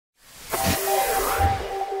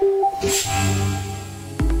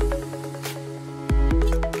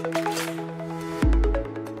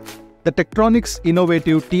The Tektronix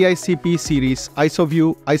innovative TICP series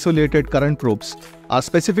IsoVu isolated current probes are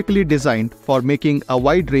specifically designed for making a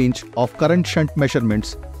wide range of current shunt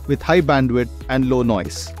measurements with high bandwidth and low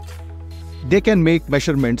noise. They can make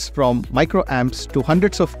measurements from microamps to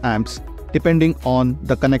hundreds of amps depending on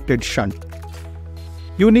the connected shunt.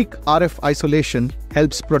 Unique RF isolation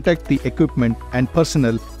helps protect the equipment and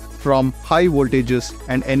personnel from high voltages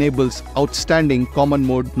and enables outstanding common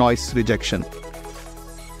mode noise rejection.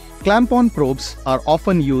 Clamp-on probes are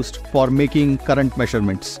often used for making current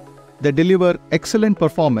measurements. They deliver excellent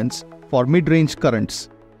performance for mid-range currents,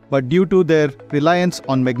 but due to their reliance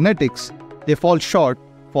on magnetics, they fall short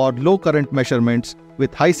for low current measurements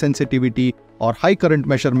with high sensitivity or high current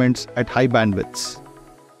measurements at high bandwidths.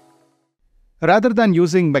 Rather than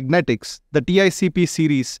using magnetics, the TICP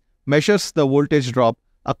series measures the voltage drop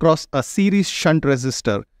across a series shunt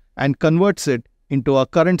resistor and converts it into a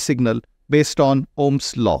current signal based on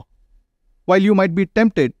Ohm's law. While you might be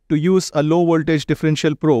tempted to use a low voltage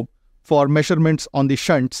differential probe for measurements on the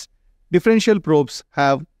shunts, differential probes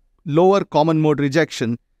have lower common mode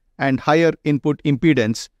rejection and higher input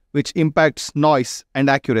impedance, which impacts noise and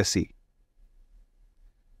accuracy.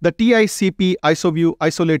 The TICP IsoVu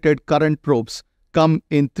isolated current probes come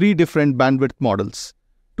in 3 different bandwidth models: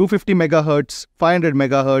 250 MHz, 500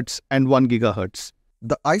 MHz, and 1 GHz.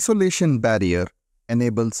 The isolation barrier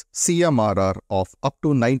enables CMRR of up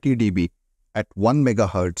to 90 dB at 1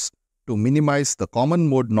 MHz to minimize the common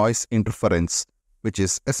mode noise interference, which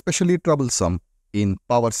is especially troublesome in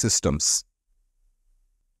power systems.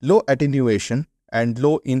 Low attenuation and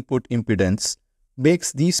low input impedance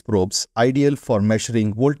makes these probes ideal for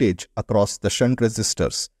measuring voltage across the shunt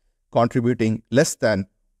resistors, contributing less than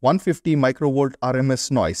 150 microvolt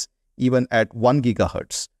RMS noise even at 1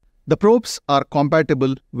 GHz. The probes are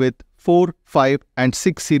compatible with 4, 5, and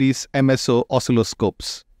 6 series MSO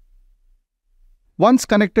oscilloscopes. Once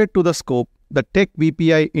connected to the scope, the TEC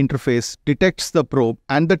VPI interface detects the probe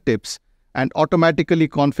and the tips and automatically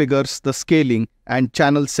configures the scaling and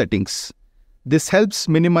channel settings. This helps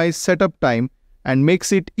minimize setup time and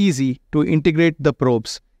makes it easy to integrate the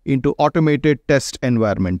probes into automated test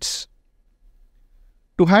environments.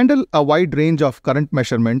 To handle a wide range of current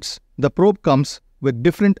measurements, the probe comes with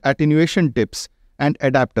different attenuation tips and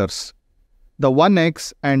adapters. The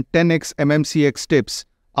 1x and 10x MMCX tips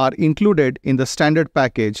are included in the standard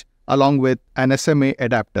package along with an SMA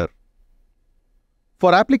adapter.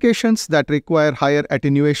 For applications that require higher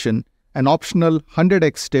attenuation, an optional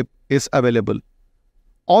 100x tip is available.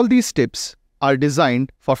 All these tips are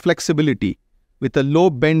designed for flexibility with a low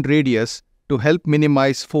bend radius to help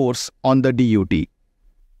minimize force on the DUT.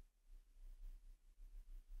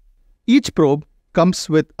 Each probe comes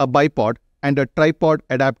with a bipod and a tripod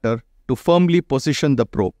adapter to firmly position the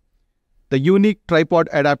probe. The unique tripod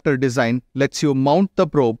adapter design lets you mount the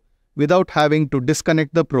probe without having to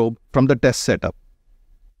disconnect the probe from the test setup.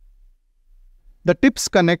 The tips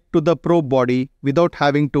connect to the probe body without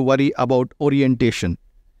having to worry about orientation.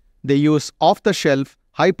 They use off-the-shelf,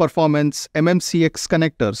 high-performance MMCX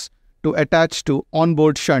connectors to attach to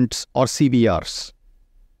onboard shunts or CVRs.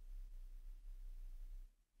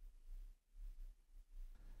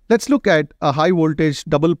 Let's look at a high-voltage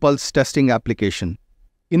double pulse testing application.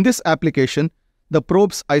 In this application, the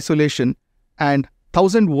probe's isolation and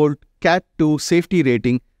 1000-volt Cat2 safety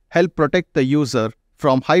rating help protect the user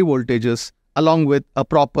from high voltages along with a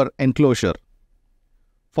proper enclosure.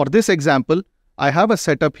 For this example, I have a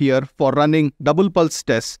setup here for running double pulse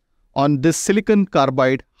tests on this silicon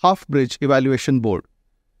carbide half-bridge evaluation board.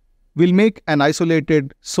 We'll make an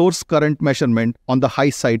isolated source current measurement on the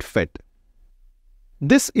high side FET.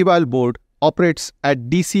 This eval board operates at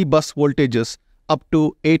DC bus voltages up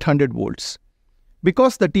to 800 volts.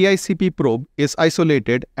 Because the TICP probe is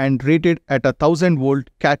isolated and rated at a 1000-volt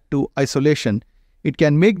Cat2 isolation, it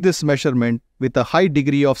can make this measurement with a high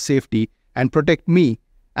degree of safety and protect me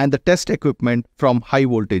and the test equipment from high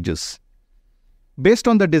voltages. Based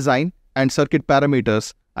on the design and circuit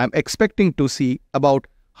parameters, I'm expecting to see about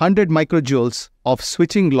 100 microjoules of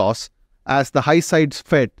switching loss as the high side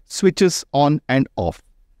FET switches on and off.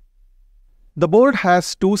 The board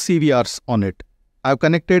has 2 CVRs on it. I've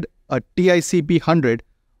connected a TICP 100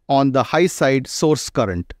 on the high side source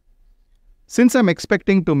current. Since I'm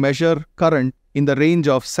expecting to measure current in the range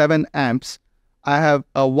of 7 amps, I have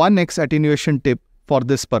a 1x attenuation tip for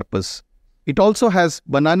this purpose. It also has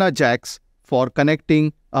banana jacks for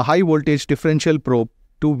connecting a high voltage differential probe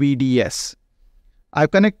to VDS.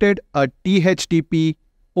 I've connected a THTP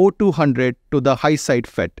 0200 to the high side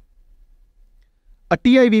FET. A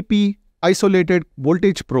TIVP isolated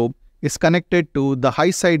voltage probe is connected to the high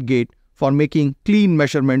side gate for making clean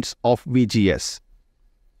measurements of VGS.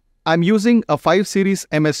 I'm using a 5 series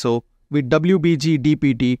MSO with WBG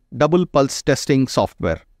DPT double pulse testing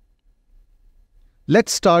software.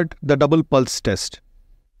 Let's start the double pulse test.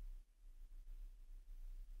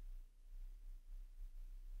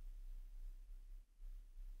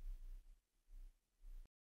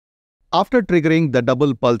 After triggering the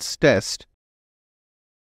double pulse test,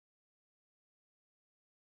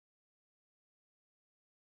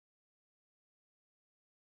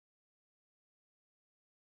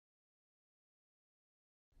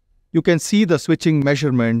 you can see the switching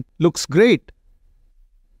measurement looks great.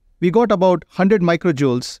 We got about 100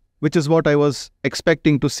 microjoules, which is what I was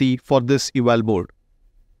expecting to see for this eval board.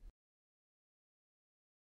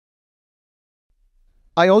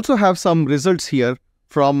 I also have some results here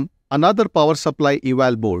from another power supply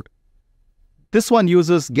eval board. This one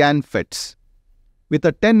uses GaN FETs. With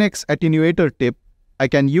a 10x attenuator tip, I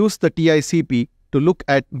can use the TICP to look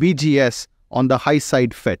at VGS on the high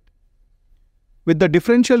side FET. With the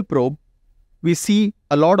differential probe, we see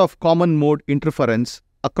a lot of common mode interference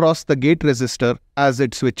across the gate resistor as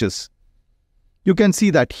it switches. You can see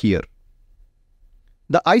that here.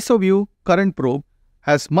 The IsoVu current probe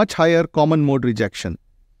has much higher common mode rejection.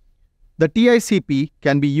 The TICP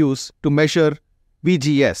can be used to measure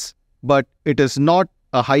VGS, but it is not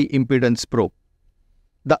a high impedance probe.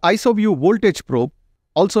 The IsoVu voltage probe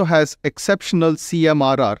also has exceptional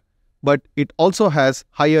CMRR, but it also has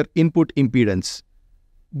higher input impedance.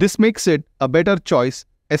 This makes it a better choice,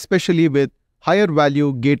 especially with higher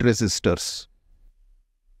value gate resistors.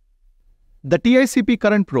 The TICP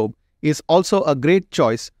current probe is also a great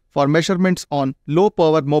choice for measurements on low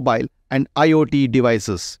power mobile and IoT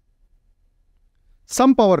devices.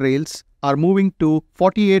 Some power rails are moving to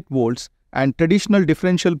 48 volts and traditional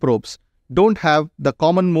differential probes don't have the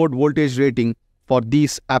common mode voltage rating for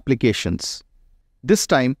these applications. This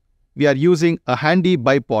time, we are using a handy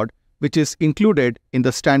bipod which is included in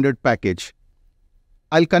the standard package.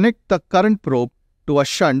 I'll connect the current probe to a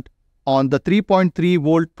shunt on the 3.3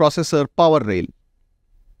 volt processor power rail.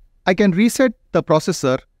 I can reset the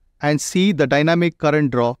processor and see the dynamic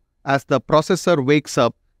current draw as the processor wakes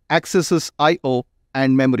up, accesses I/O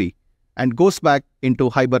and memory, and goes back into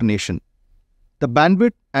hibernation. The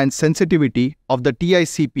bandwidth and sensitivity of the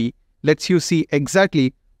TICP lets you see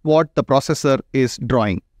exactly what the processor is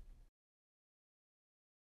drawing.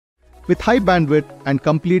 With high bandwidth and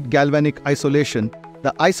complete galvanic isolation,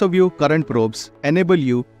 the IsoVu current probes enable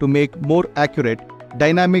you to make more accurate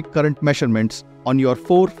dynamic current measurements on your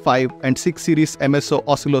 4, 5, and 6 series MSO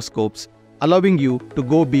oscilloscopes, allowing you to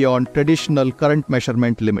go beyond traditional current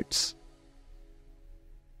measurement limits.